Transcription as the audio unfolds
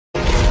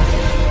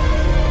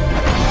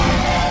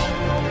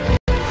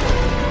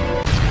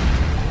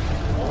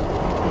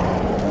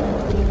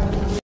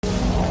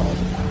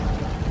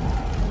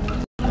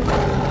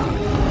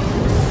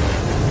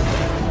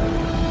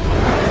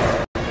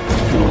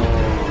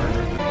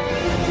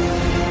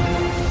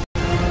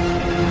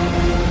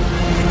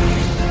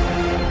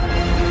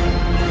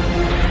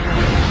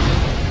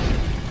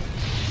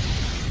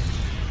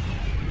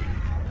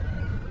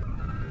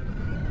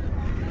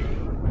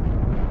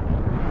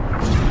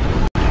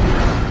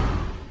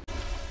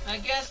I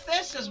guess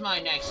this is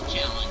my next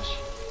challenge.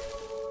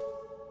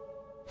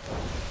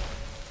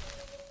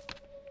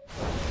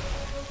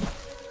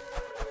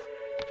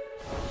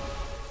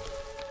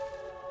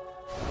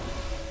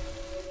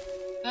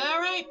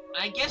 Alright,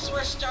 I guess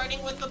we're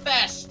starting with the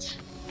best.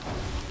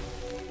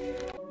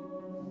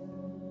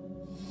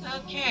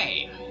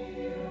 Okay,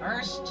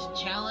 first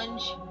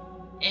challenge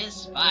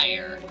is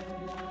fire.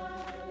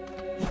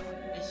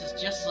 This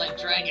is just like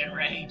Dragon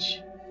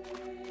Rage.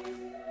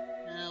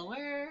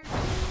 Where?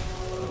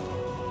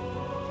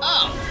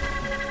 Oh!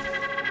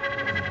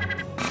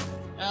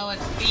 Oh,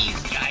 it's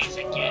these guys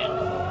again.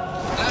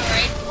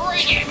 Alright,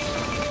 bring it!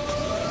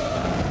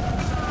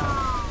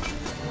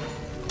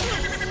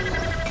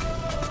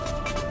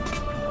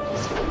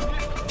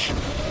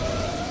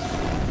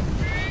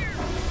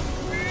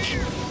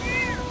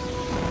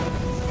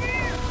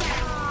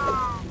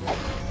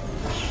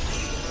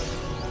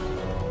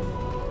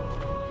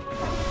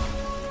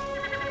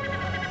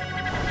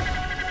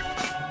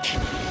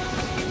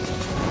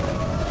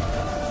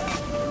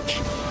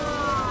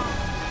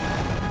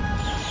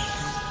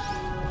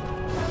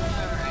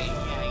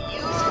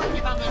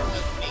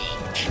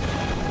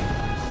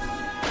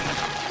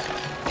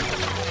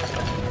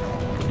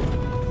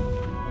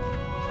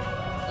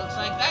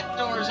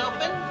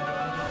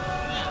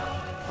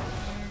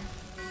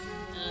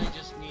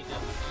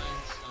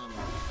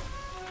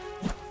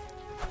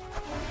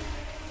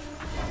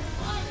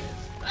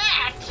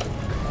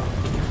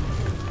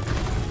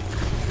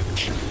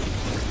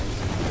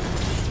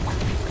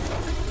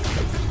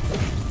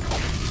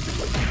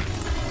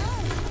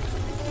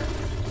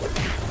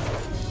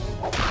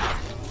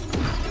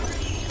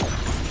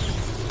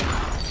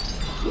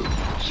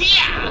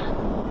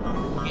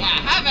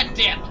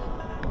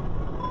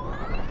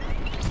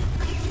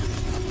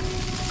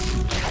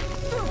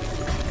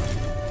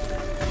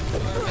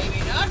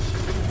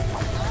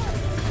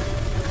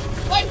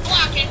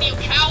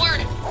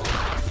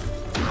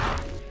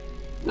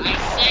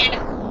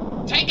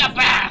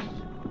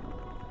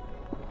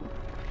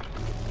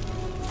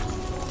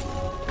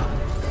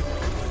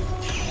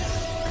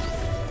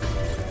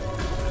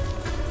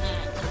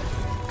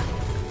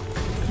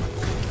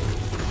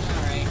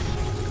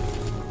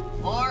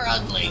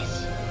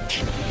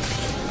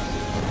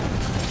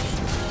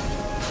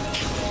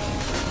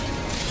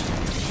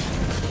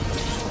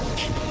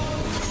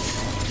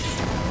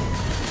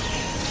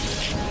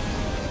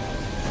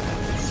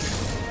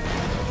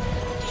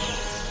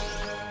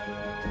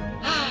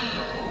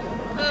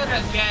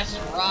 I guess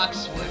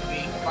rocks would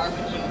be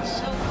barbecued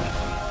so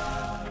quickly.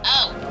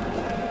 Oh!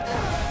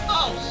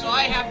 Oh, so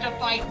I have to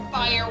fight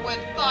fire with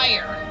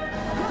fire.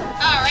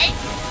 Alright.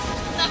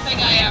 Nothing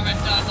I haven't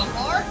done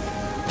before.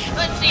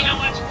 Let's see how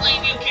much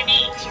flame you can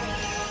eat.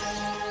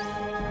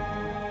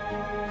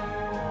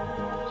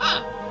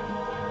 Huh.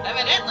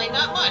 Evidently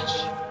not much.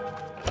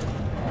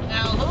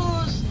 Now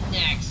who's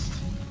next?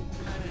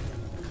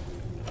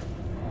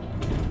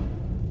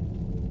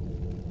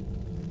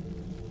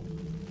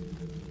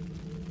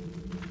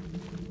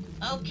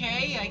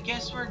 Okay, I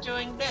guess we're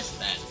doing this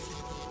then.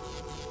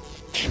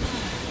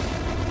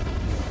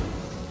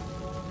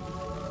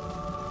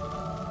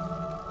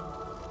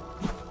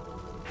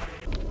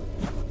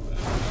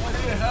 I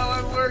don't know how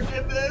I'm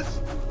working this,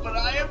 but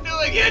I am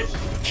doing it!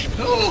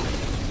 Ooh.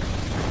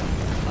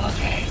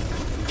 Okay.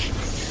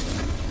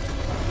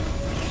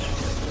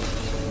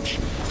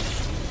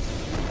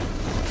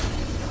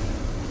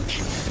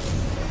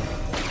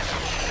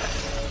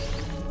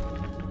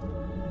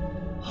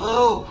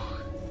 Oh.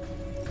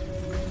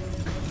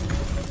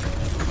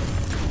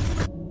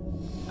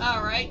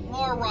 Alright,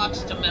 more rocks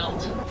to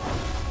melt.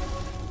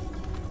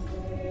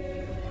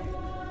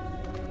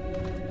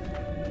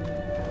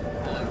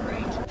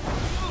 Alright.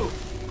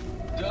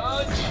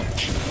 Dodge.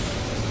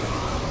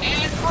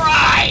 And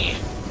fry!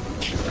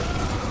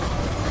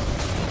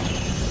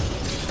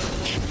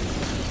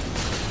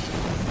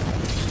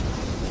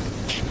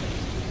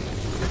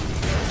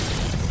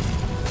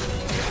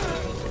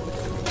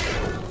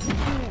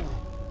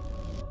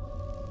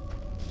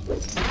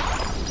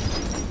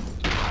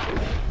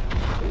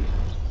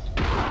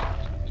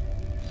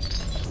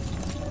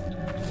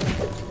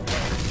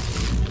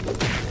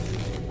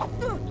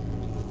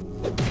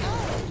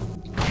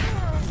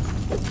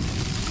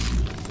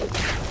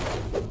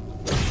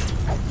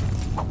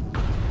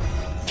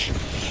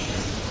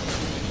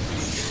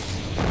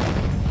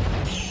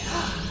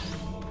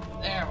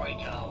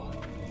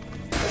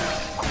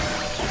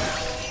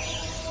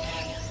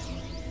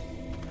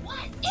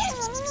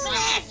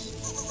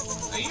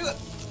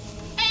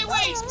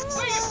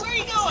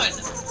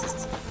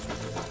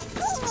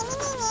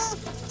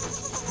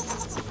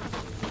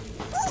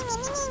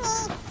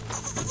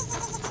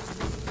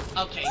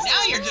 Okay,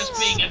 now you're just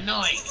being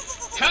annoying.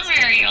 Come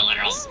here, you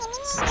little...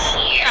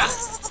 Yeah!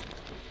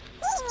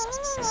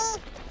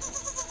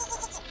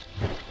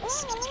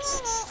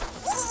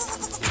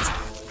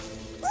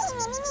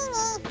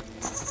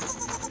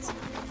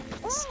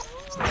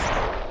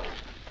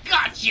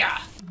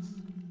 Gotcha!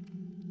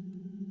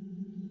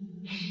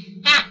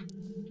 Ha!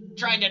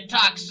 try to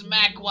talk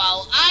smack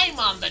while I'm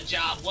on the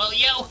job, will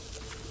you?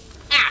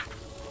 Ah!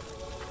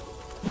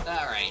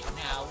 Alright,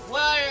 now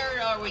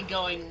where are we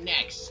going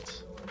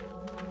next?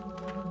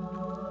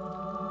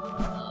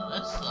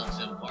 This looks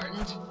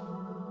important.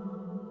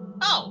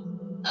 Oh,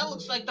 that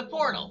looks like the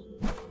portal.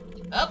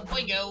 Up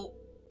we go.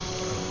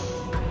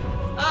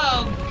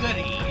 Oh,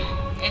 goody.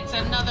 It's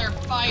another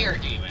fire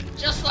demon,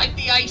 just like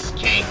the Ice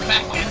King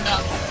back in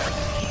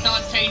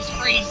Dante's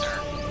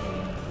freezer.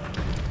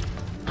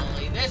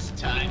 Only this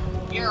time,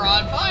 you're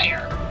on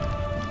fire.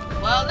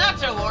 Well, not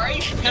to worry,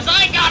 because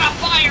I got a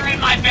fire in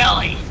my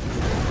belly!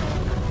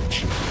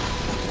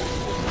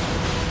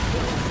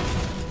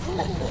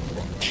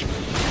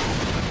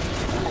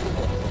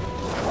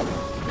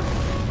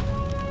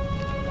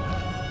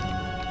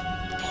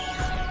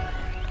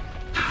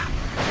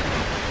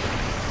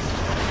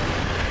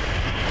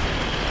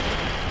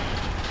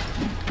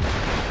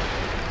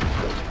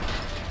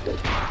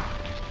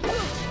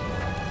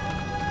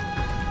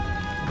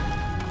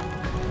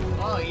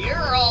 Oh,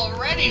 you're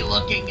already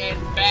looking in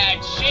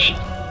bad shape.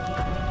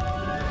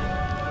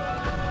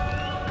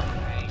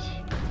 Right.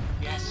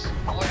 Yes,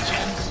 more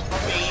gems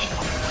for me.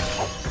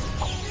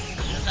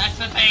 'Cause that's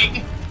the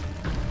thing.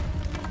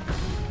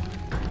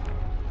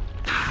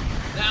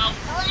 Now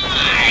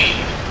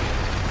fry!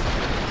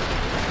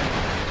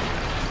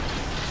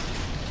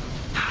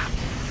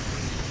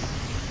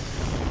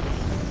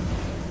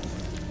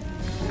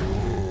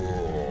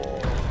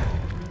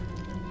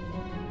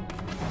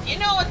 You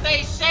know what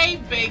they say,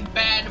 big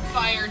bad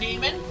fire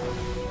demon?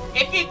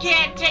 If you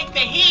can't take the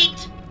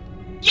heat,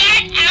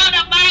 get out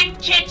of my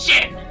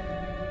kitchen!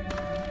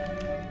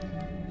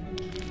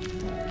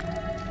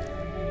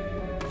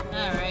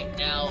 Alright,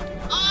 now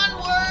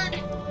onward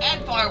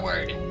and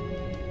forward.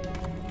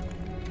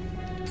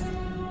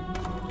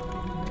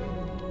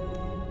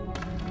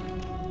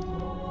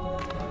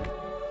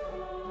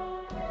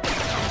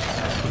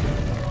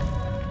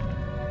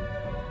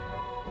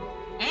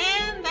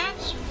 And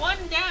that's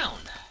one down.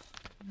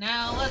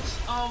 Now let's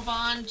move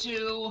on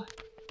to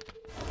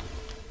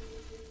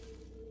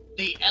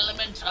the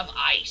element of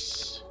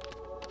ice.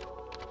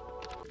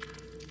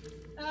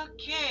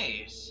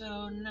 Okay,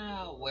 so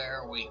now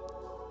where are we?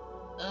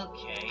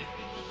 Okay.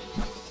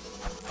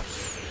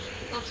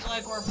 Looks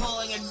like we're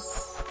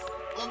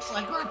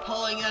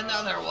pulling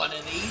another one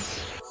of these.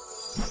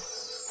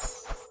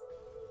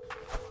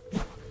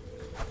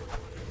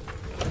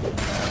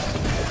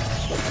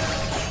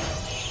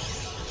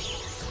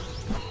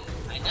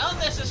 I know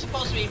this is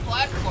supposed to be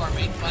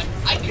platforming, but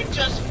I could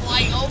just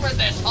fly over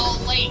this whole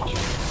lake.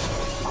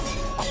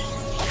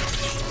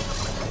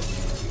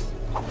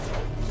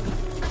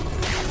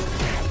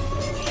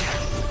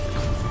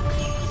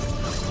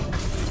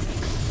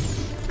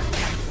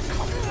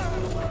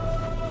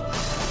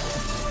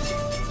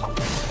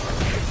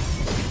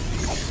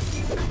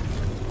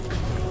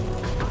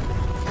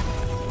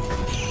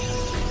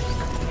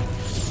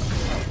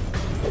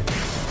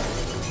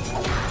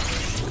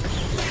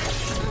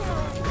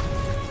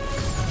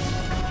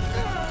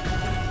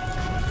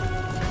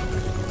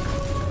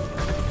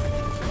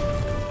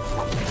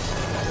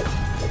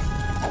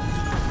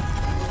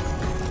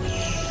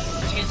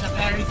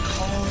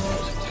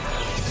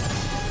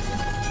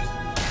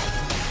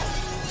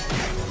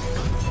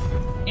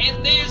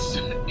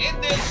 In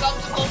this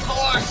obstacle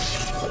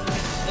course,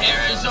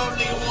 there is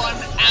only one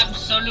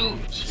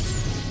absolute.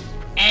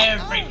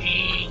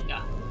 Everything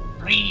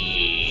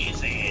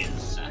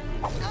freezes.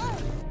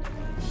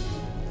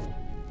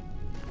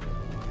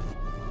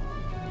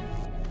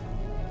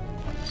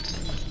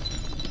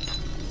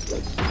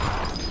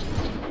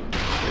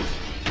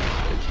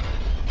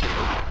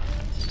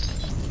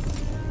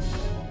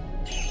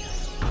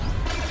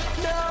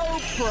 No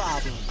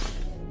problem.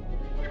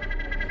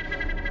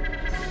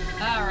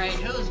 Alright,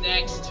 who's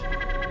next?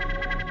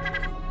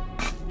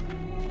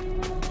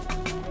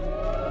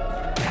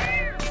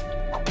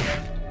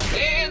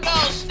 Here you go,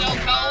 snow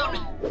cone!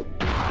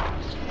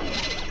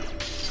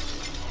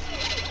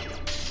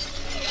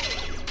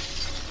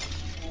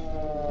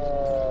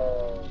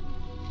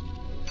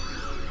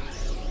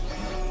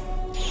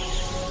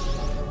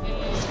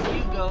 And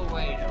you go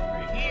right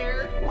over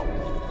here.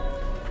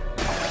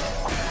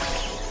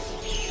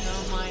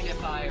 Don't mind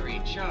if I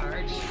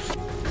recharge.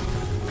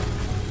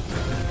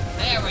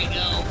 There we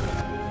go.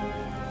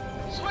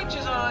 Switch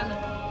is on.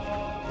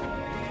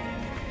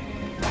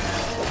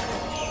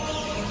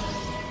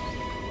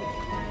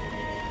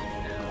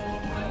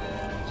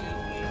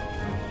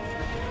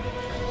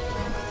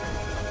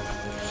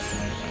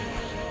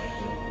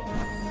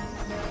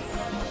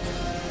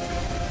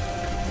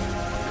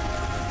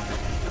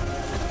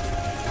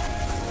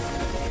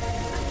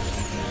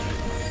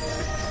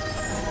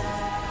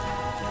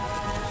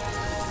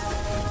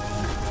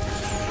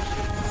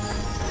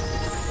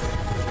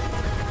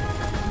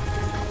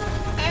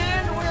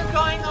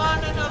 Going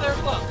on another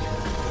book.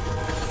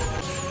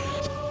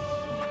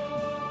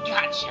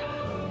 Gotcha.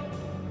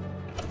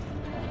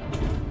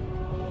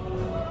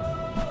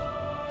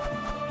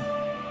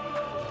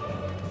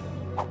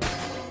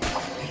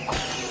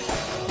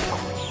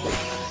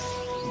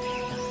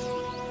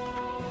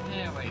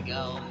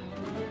 go.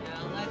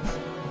 Now let's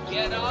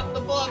get on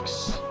the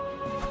books.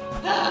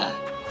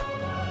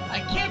 I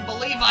can't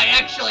believe I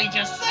actually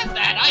just said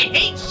that. I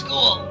hate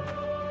school.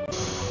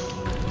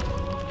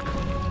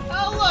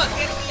 Oh look,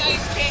 it's the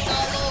Ice King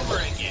all over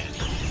again.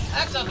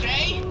 That's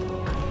okay.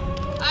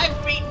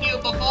 I've beaten you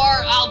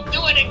before, I'll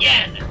do it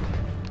again.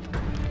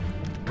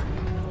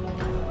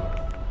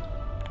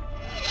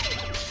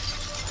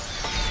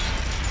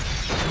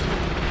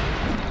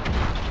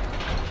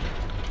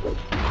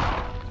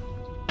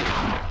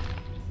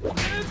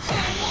 It's a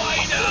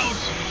whiteout.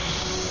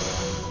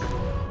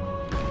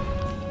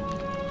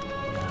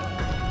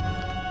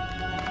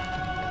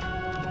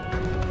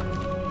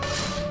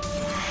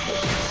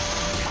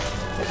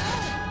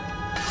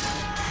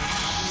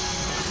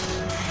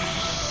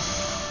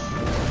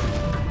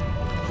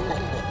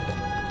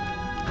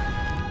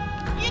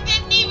 You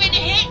didn't even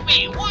hit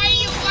me! Why are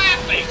you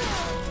laughing?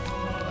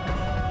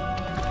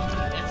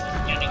 This is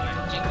getting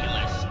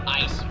ridiculous,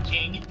 Ice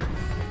King.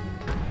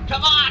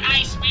 Come on,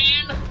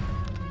 Iceman!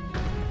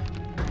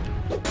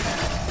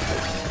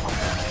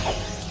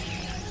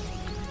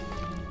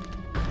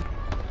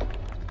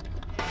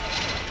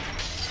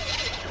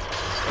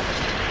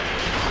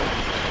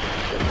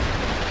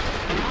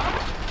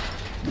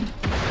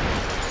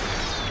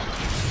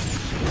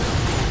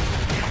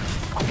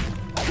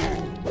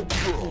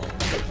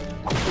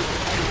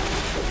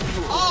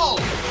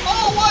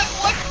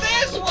 What's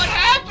this? What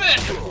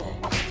happened?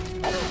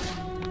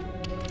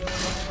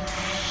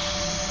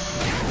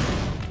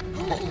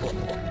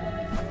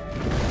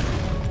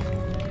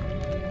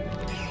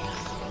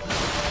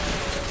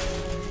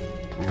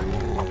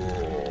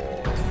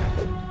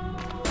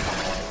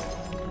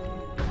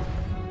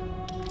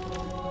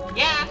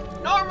 Yeah,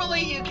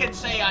 normally you could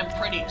say I'm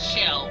pretty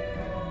chill.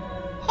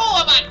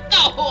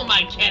 Who am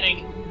I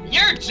kidding?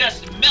 You're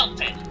just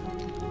melted.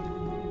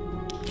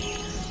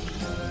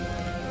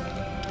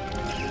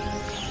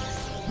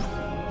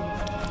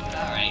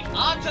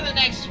 On to the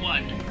next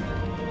one.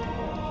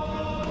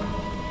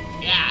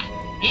 Yeah,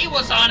 he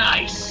was on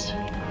ice.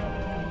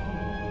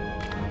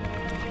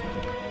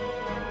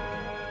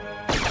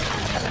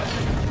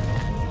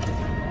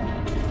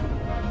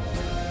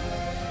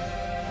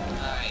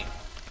 Alright.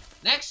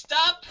 Next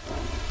up,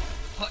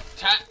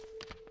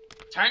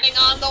 turning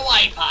on the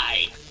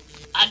Wi-Fi.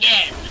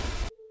 Again.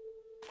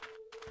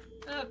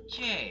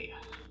 Okay.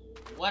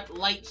 What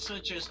light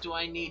switches do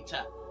I need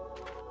to...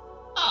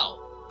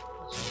 Oh.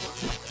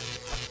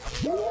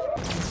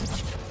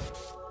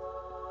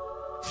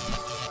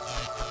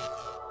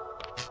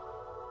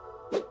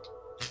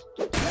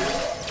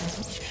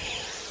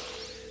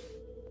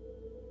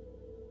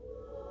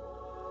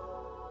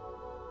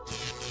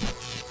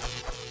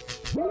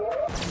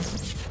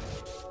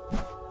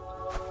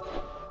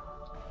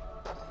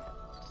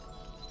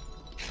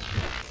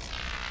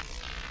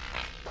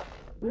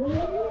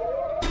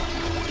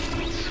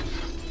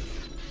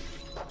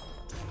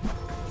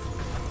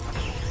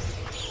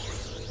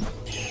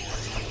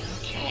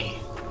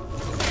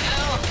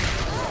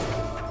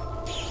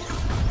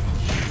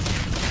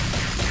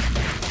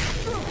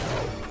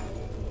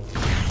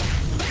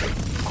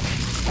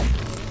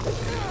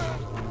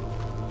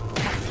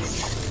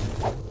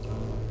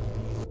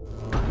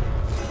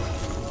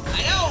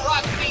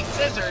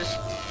 Scissors,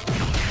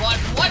 but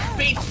what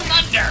beats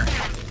thunder?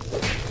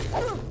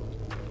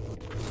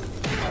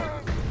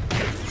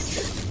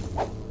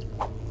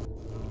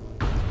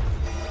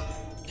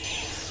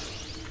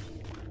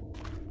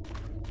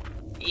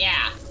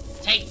 Yeah,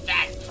 take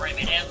that,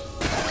 primitive.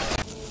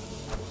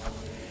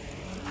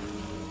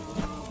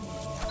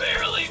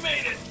 Barely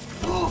made it.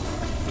 Ooh.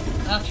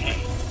 Okay.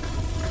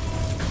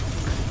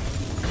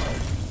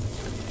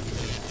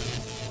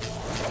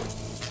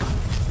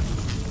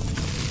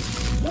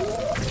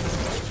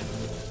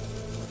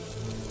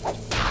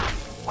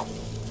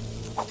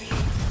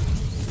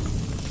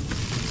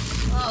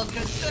 Well,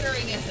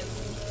 considering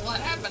what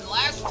happened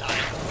last time.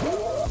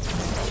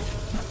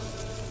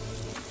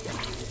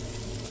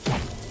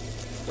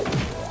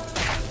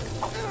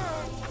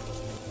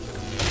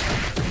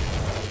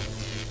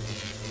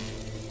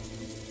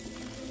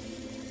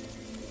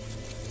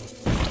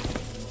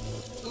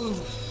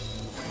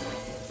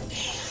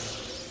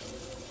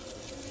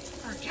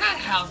 Forgot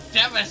how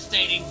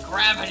devastating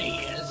gravity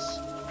is.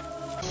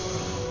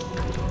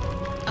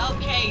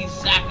 Okay,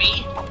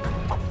 Zappy.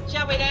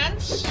 Shall we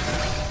dance?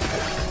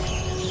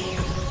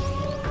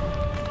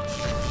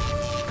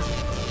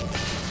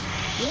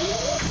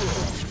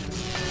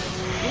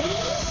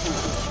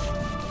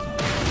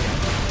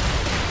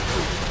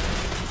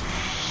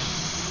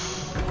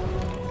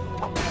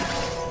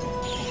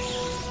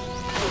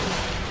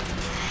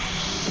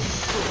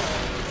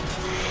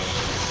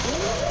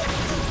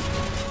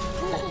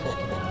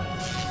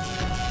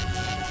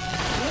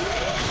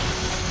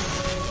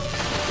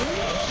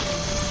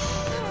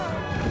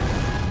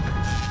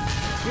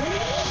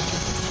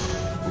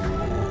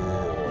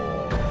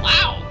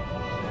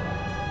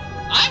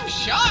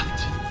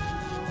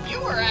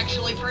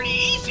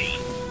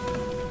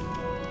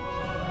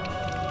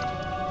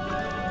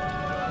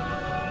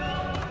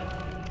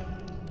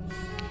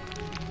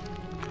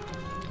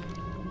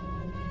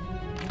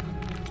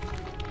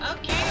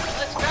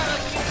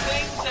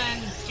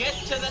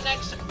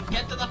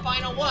 get to the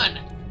final one.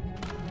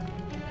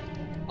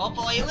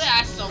 Hopefully it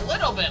lasts a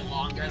little bit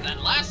longer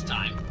than last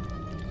time.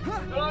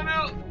 Oh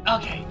no!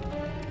 Okay.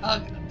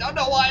 Don't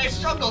know why I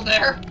struggled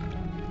there.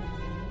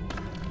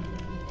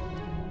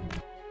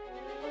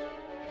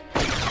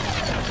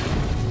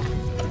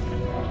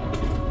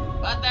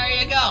 But there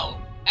you go.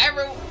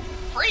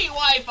 Free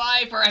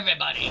Wi-Fi for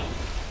everybody.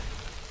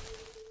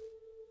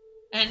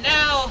 And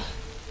now,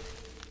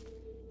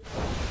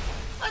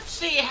 let's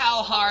see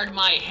how hard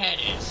my head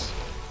is.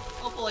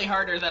 Hopefully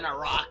harder than a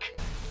rock.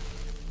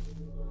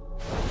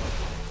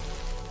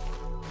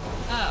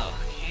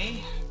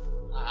 Okay.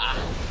 I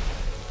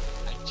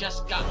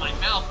just got my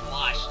mouth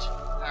washed.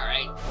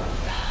 Alright.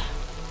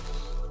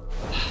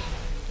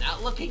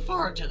 Not looking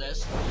forward to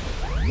this.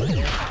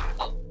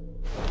 Oh.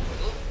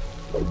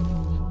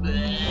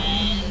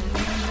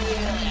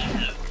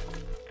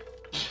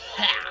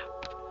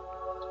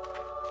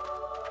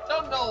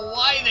 Don't know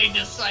why they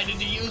decided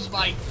to use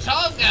my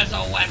tongue as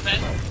a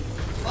weapon,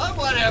 but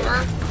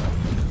whatever.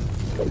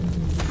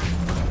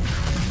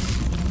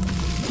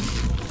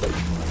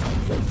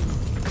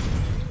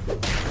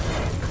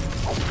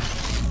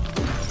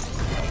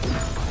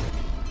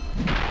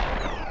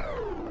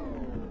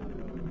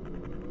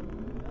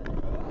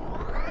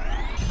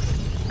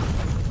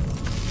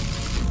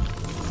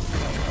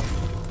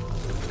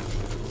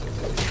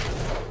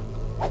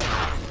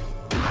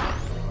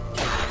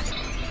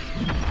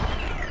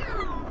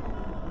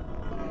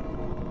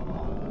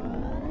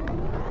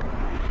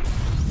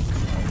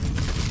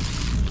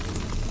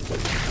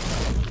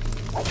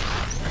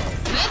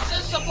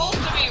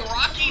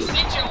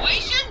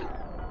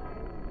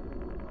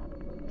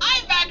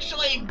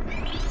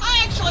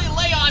 I actually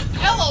lay on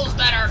pillows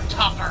that are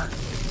tougher.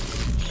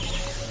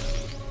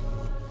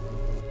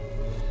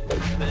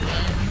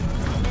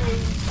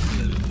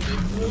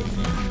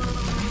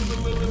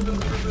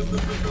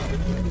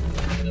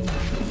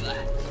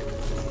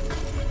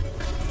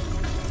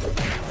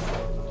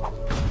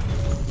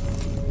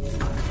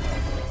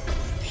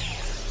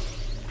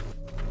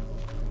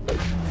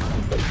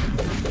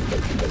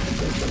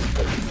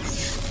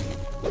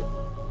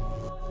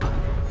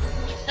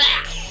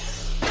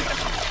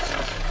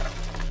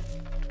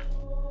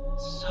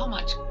 So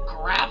much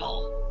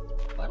gravel.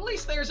 But at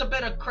least there's a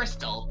bit of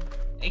crystal.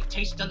 They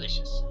taste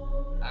delicious.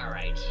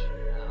 Alright.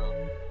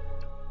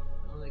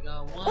 Only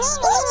got one.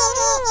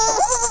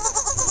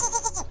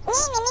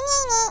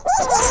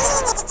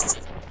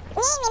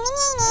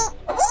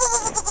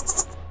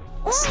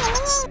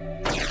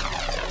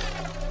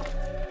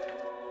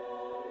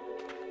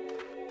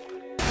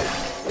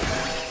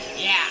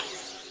 Yeah,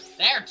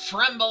 they're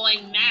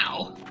trembling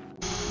now.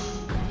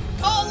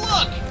 Oh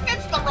look,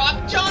 it's The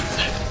Rock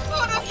Johnson.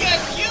 Who'd have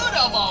guessed you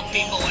of all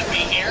people would be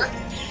here?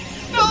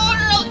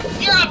 No,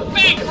 you're a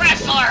fake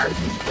wrestler!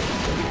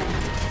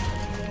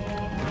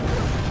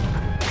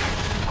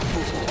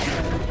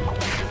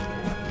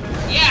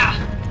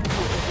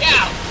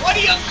 Yeah, what are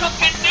you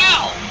cooking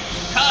now?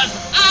 'Cause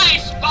I,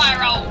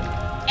 Spyro,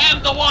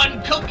 am the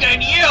one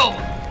cooking you,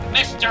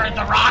 Mr.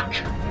 The Rock.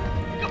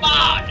 Come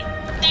on,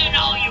 then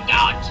all you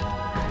got.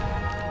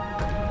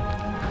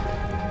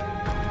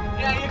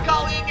 Yeah, you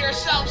calling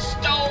yourself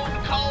Stone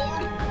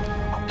Cold?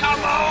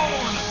 Come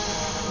on!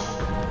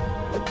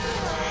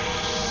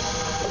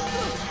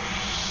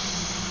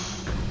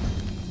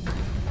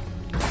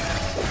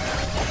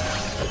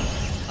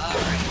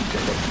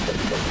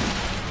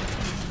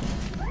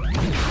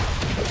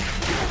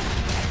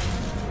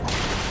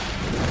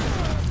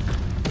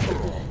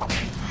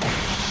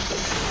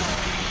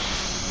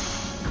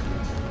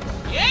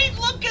 You ain't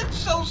looking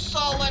so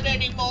solid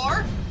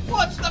anymore.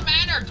 What's the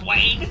matter,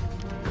 Dwayne?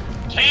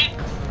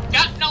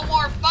 Got no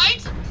more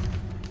fight?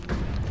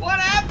 What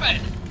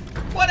happened?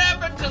 What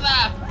happened to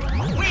that?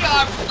 We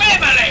are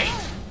family!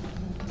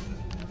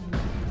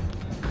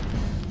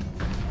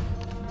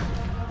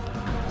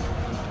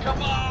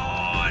 Come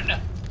on!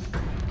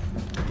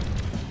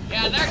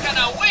 Yeah, they're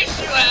gonna wish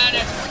you had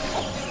it.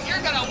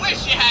 You're gonna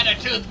wish you had a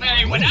tooth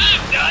fairy when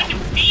I'm done.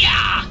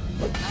 Yeah!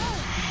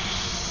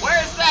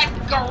 Where's that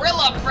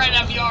gorilla friend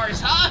of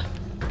yours, huh?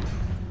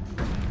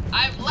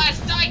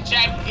 Last I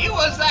checked, he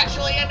was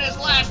actually in his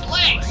last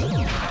legs.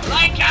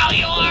 Like how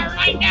you are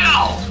right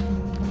now.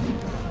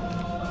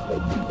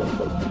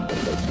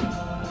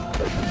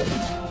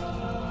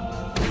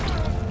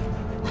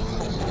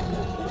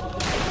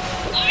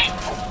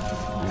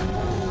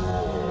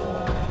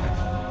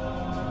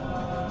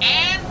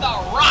 And The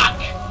Rock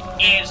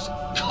is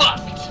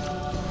cooked.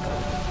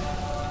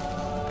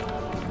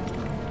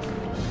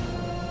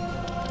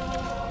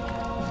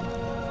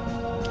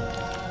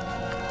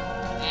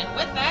 And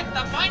with that,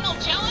 the final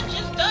challenge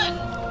is done.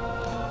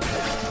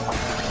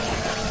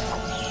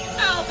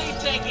 I'll be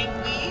taking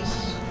these.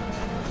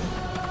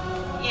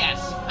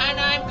 Yes, and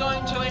I'm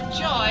going to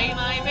enjoy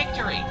my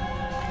victory.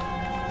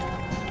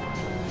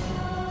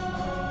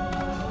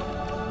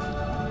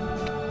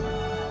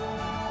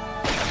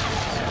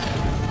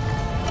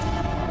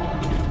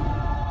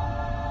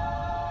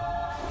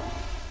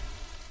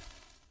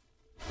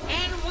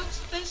 And what's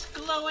this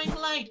glowing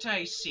light? can't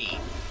I see?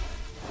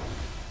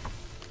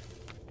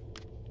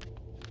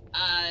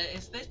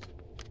 Is this?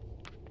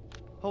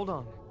 Hold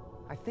on.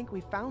 I think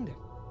we found it.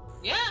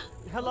 Yeah.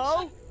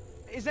 Hello?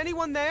 Is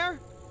anyone there?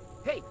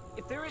 Hey,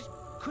 if there is,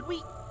 could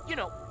we,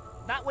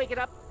 not wake it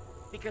up?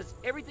 Because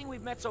everything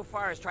we've met so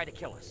far has tried to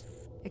kill us.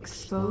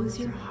 Expose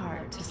your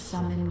heart to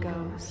summon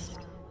ghost.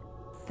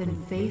 Then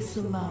face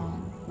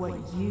alone what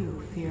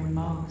you fear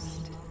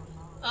most.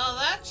 Oh,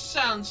 that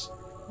sounds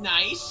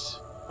nice.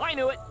 I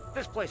knew it.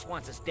 This place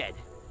wants us dead.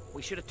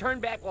 We should have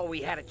turned back while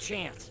we had a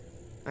chance.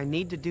 I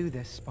need to do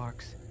this,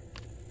 Sparks.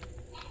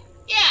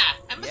 Yeah,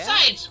 and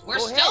besides, we're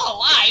Go still ahead.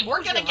 alive. We're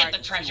Use gonna your get heart the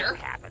and see treasure. what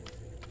happened.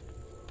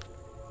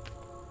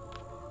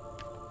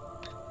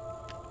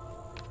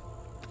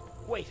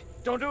 Wait,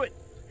 don't do it.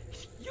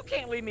 You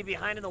can't leave me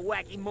behind in the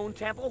wacky moon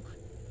temple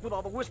with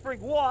all the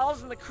whispering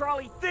walls and the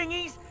crawly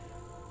thingies.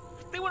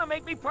 They want to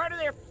make me part of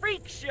their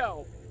freak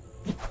show.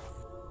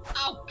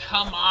 Oh,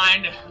 come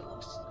on.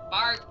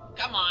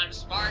 Come on,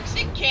 Sparks.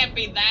 It can't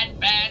be that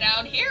bad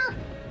out here.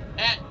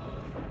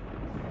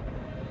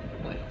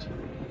 Wait.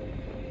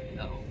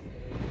 No.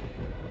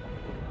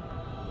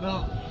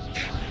 No.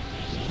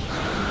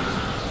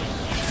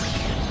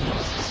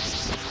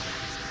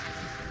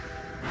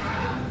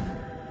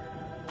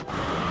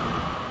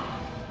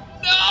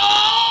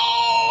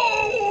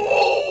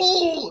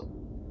 No!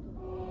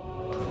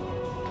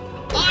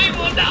 I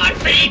will not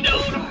be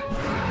neutered!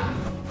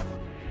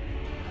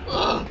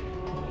 Ugh.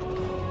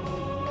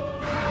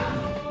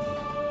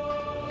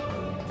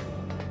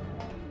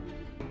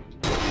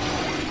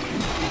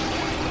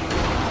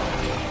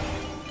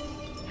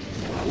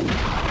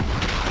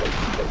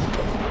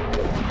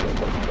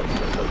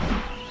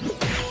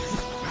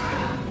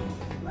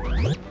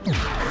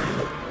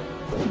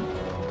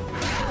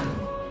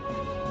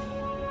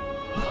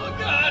 Oh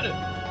god!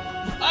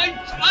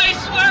 I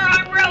swear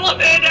I'm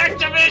relevant,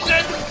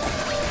 Activision!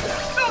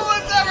 No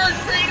one's ever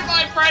treated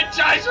my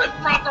franchise with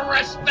proper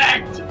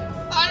respect!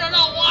 I don't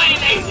know why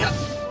they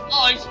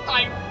always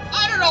fight.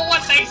 I don't know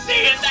what they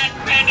see in that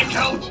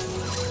Bandicoot!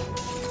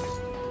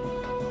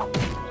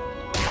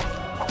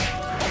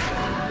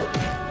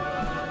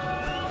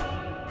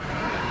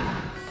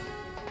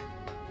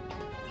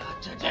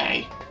 Not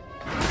today.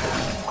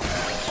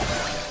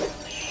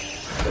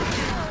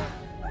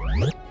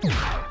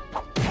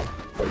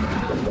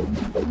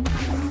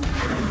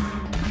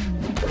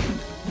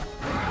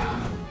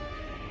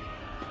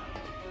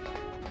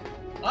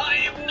 I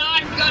am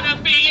not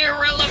gonna be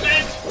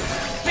irrelevant!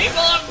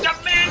 People have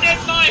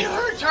demanded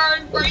my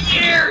return for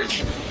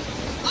years!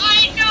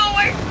 I know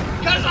it!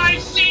 Because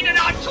I've seen it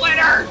on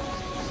Twitter!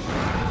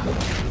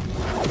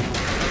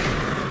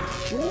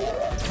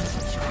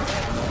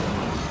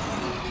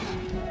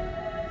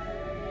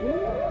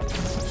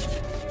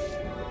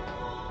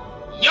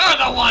 You're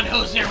the one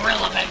who's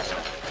irrelevant!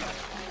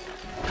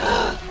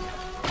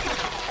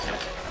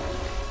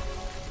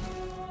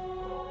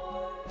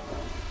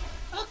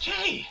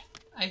 Okay,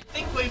 I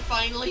think we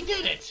finally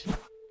did it.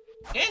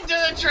 Into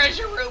the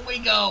treasure room we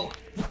go.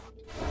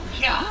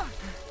 Yeah.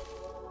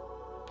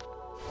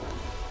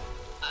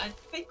 I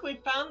think we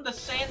found the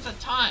sands of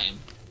time.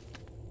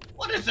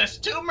 What is this,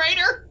 Tomb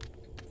Raider?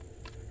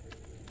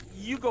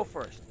 You go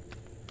first.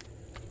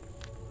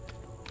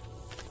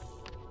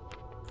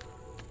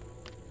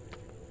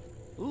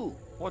 Ooh,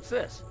 what's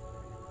this?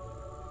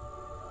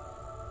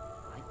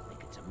 I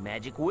think it's a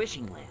magic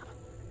wishing lamp.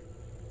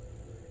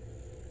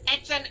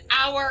 It's an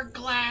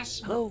hourglass,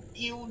 Hello?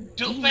 you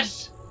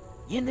doofus.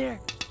 You in there?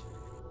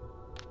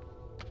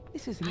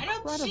 This is I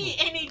incredible. don't see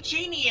any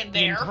genie in The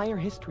there. entire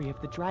history of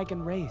the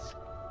dragon race.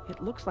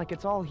 It looks like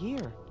it's all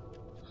here.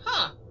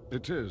 Huh.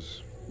 It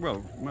is.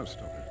 Well, most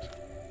of it.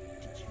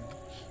 Did you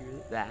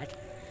hear that?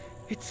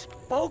 It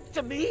spoke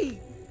to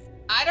me!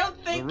 I don't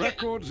The think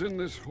records in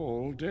this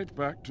hall date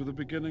back to the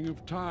beginning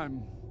of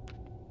time.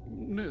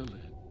 Nearly.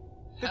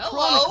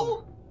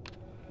 Hello?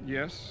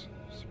 Yes,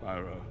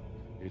 Spyro,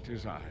 it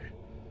is I.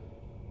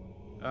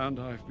 And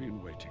I've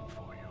been waiting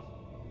for you.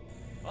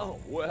 Oh,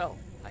 well,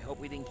 I hope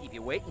we didn't keep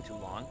you waiting too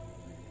long.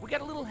 We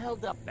got a little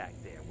held up back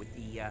there with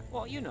the,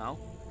 well,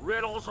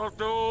 Riddles of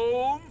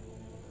Doom!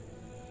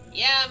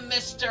 Yeah,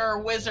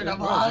 Mr. Wizard It of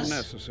was Oz. a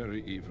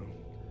necessary evil.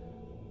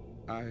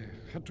 I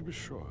had to be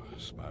sure,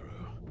 Spyro.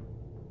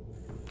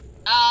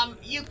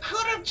 You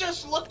could have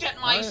just looked at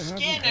my I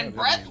skin haven't and had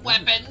breath any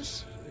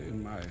weapons. visitors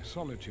in my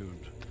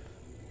solitude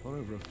for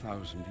over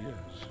 1,000 years.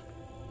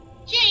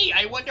 Gee,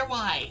 I wonder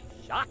why.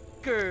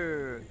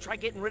 Shocker! Try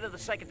getting rid of the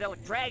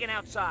psychedelic dragon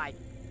outside.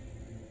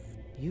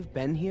 You've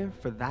been here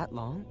for that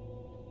long?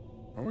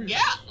 Oh, yes.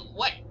 Yeah,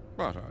 what?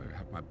 But I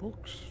have my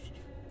books.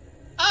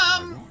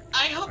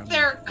 I hope and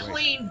they're wait.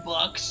 clean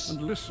books.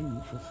 And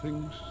listen for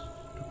things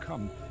to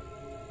come.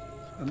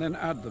 And then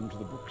add them to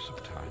the books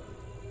of time.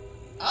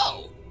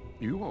 Oh,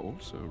 You are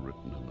also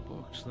written in the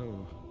books,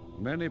 though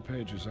many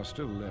pages are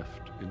still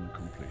left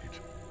incomplete.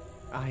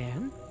 I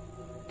am?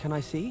 Can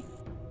I see?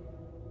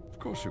 Of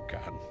course you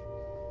can.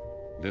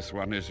 This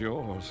one is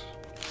yours.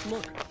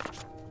 Look.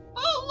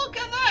 oh, look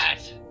at that.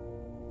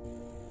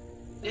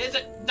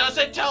 Does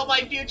it tell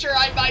my future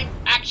I might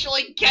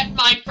actually get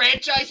my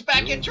franchise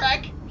back in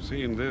track?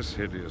 Seen this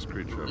hideous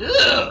creature?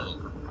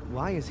 Ugh.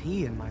 Why is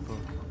he in my book?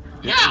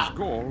 It Yeah. was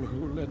Gaul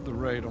who led the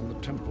raid on the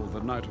temple the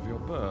night of your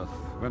birth,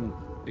 when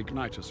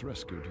Ignitus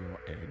rescued your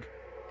egg.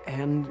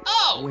 And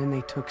Oh! when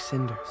they took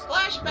Cinders.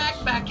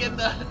 Flashback back in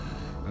the...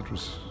 That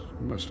was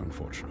most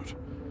unfortunate.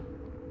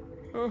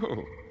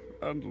 Oh,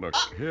 and look,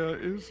 here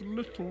is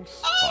little Oh,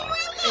 Spark.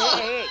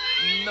 really?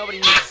 Hey, nobody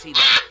needs to see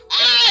that.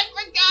 I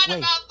forgot Wait,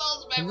 about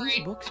those Can memories.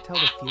 these books tell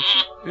the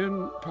future?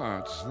 In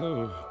parts,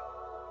 though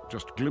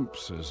just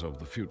glimpses of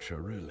the future,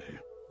 really.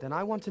 Then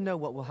I want to know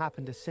what will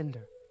happen to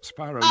Cinder.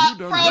 Spyro, you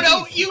don't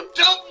Frodo, need- you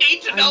don't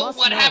need to I know must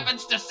what know.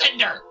 happens to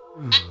Cinder.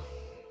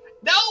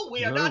 No,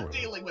 we are Very not well.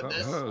 dealing with But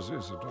this. hers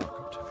is a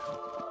darker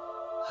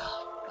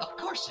tale. Of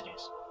course it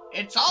is.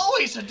 It's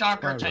always a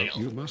darker Spyro, tale.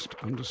 you must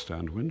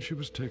understand, when she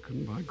was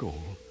taken by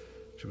Gaul,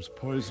 she was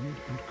poisoned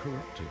and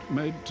corrupted,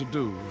 made to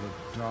do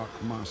the Dark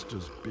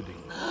Master's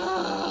bidding.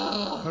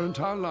 Her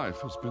entire life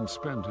has been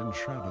spent in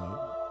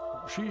shadow.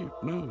 She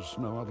knows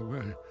no other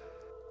way.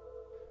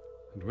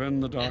 And when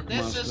the Dark And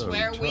this Master is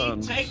where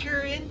returns, we take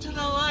her into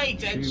the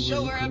light and she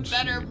show will her a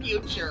better concede.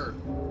 future.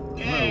 no one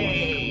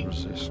Yay! can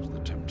resist the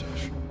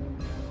temptation.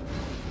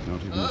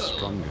 Not even the Oh.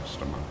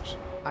 strongest among us.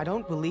 I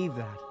don't believe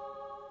that.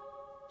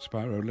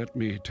 Spyro, let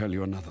me tell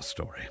you another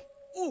story.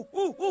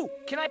 Ooh.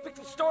 Can I pick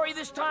the story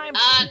this time? No,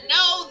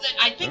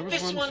 I There think was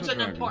this once one's a an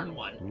dragon, important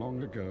one.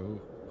 long ago,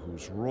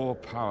 whose raw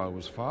power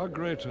was far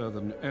greater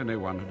than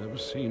anyone had ever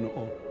seen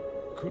or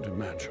could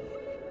imagine.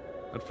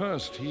 At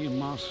first, he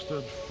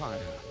mastered fire,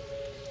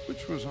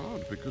 which was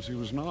odd because he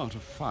was not a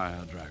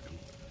fire dragon.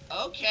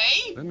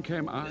 Okay. Then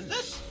came Is ice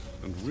this-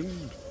 and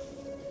wind,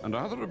 and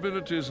other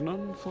abilities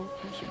none thought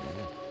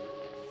possible.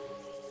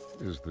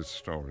 Is this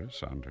story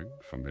sounding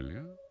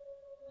familiar?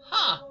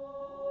 Huh.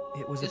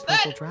 It was a Is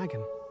purple that-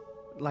 dragon.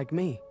 Like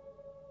me.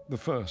 The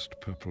first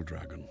purple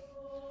dragon.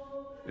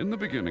 In the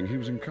beginning, he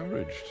was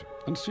encouraged,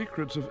 and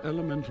secrets of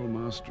elemental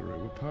mastery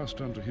were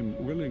passed on to him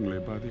willingly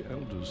by the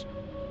elders.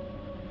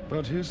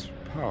 But his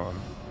power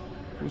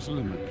was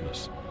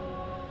limitless.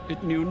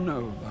 It knew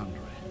no boundary.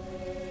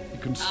 He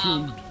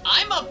consumed.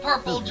 I'm a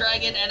purple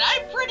dragon, and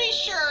I'm pretty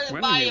sure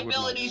When my he would not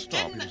abilities stop,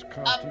 he didn't was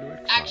cast into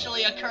exile.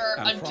 actually occur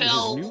And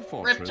until from his new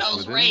fortress Ripto's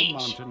within the rage.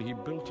 mountain, he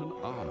built an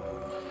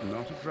armor,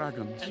 not a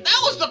dragon's. And that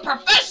was the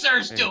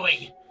professor's Apes,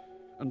 doing!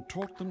 and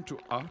taught them to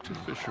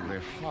artificially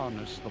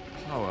harness the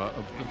power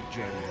of the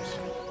gems,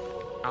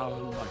 our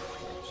life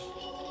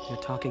force.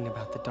 You're talking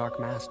about the Dark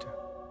Master.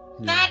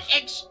 That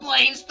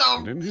explains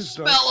And in the his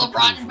dark spell of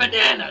rotten seclusion,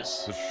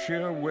 bananas! The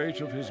sheer weight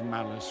of his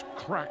malice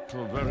cracked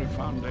the very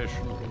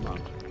foundation of the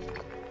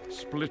mountain,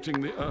 splitting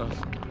the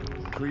earth,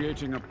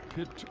 creating a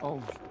pit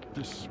of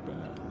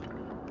despair,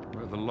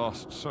 where the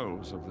lost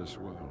souls of this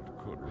world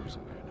could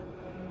reside.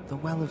 The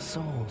Well of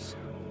Souls.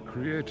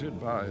 Created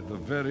by the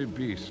very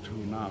beast who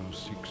now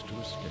seeks to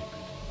escape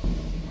it.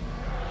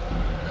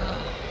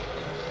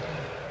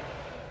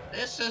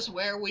 This is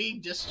where we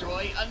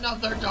destroy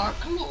another Dark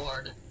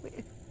Lord.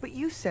 But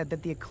you said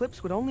that the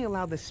eclipse would only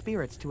allow the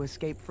spirits to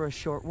escape for a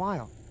short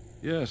while.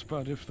 Yes,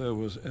 but if there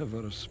was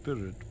ever a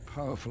spirit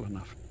powerful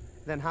enough,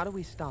 Then how do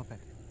we stop it?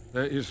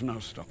 there is no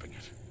stopping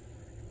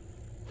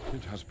it.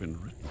 It has been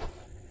written.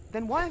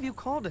 Then why have you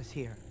called us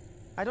here?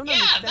 I don't Yeah,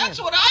 understand.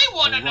 that's what I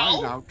want to Ride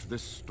know! out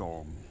this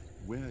storm,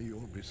 where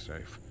you'll be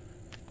safe.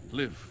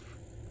 Live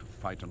to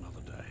fight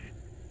another day.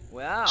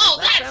 Well, Oh,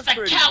 that that's sounds the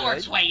pretty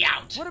coward's good. way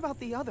out! What about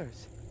the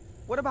others?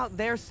 What about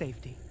their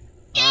safety?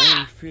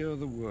 Yeah. I fear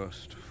the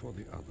worst for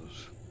the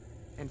others.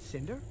 And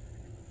Cinder?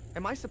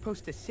 Am I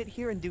supposed to sit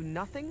here and do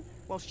nothing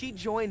while she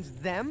joins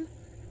them?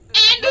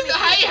 And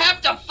I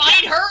have to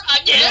fight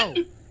her again?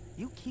 No.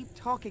 You keep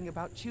talking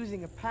about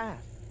choosing a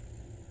path.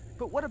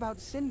 But what about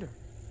Cinder?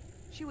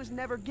 She was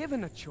never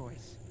given a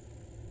choice.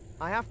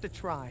 I have to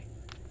try.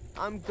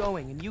 I'm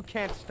going, and you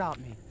can't stop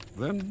me.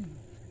 Then,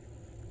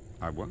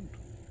 I won't.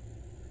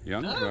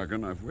 Young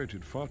dragon, I've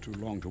waited far too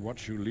long to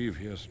watch you leave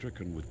here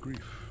stricken with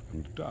grief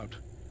and doubt.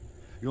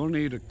 You'll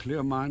need a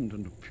clear mind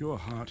and a pure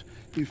heart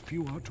if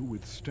you are to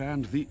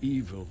withstand the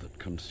evil that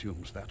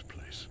consumes that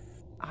place.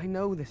 I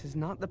know this is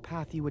not the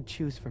path you would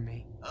choose for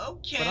me,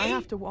 Okay. but I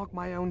have to walk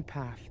my own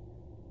path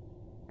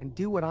and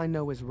do what I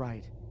know is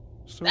right.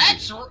 So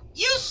That's be it.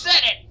 you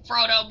said it,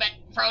 Frodo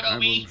I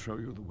me. will show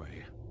you the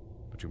way,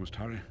 but you must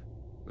hurry.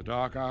 The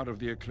dark hour of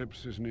the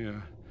eclipse is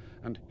near,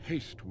 and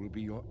haste will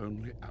be your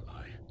only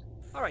ally.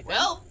 All right,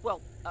 Well- then.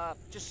 Well,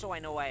 just so I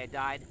know why I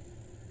died.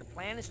 The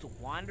plan is to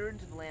wander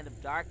into the land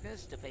of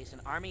darkness to face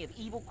an army of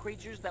evil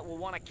creatures that will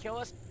want to kill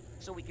us,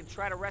 so we can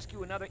try to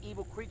rescue another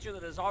evil creature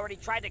that has already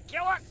tried to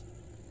kill us.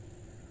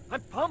 I'm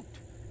pumped.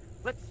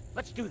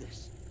 Let's do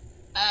this.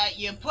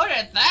 You put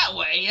it that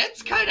way,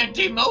 it's kind of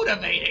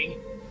demotivating.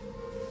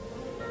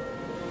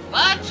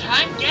 But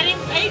I'm getting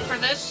paid for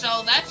this,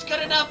 so that's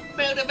good enough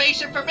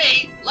motivation for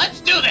me.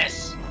 Let's do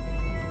this!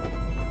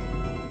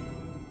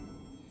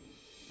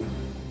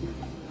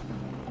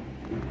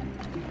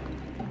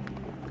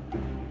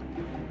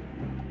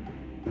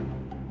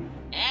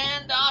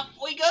 And off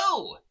we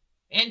go!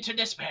 into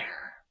despair.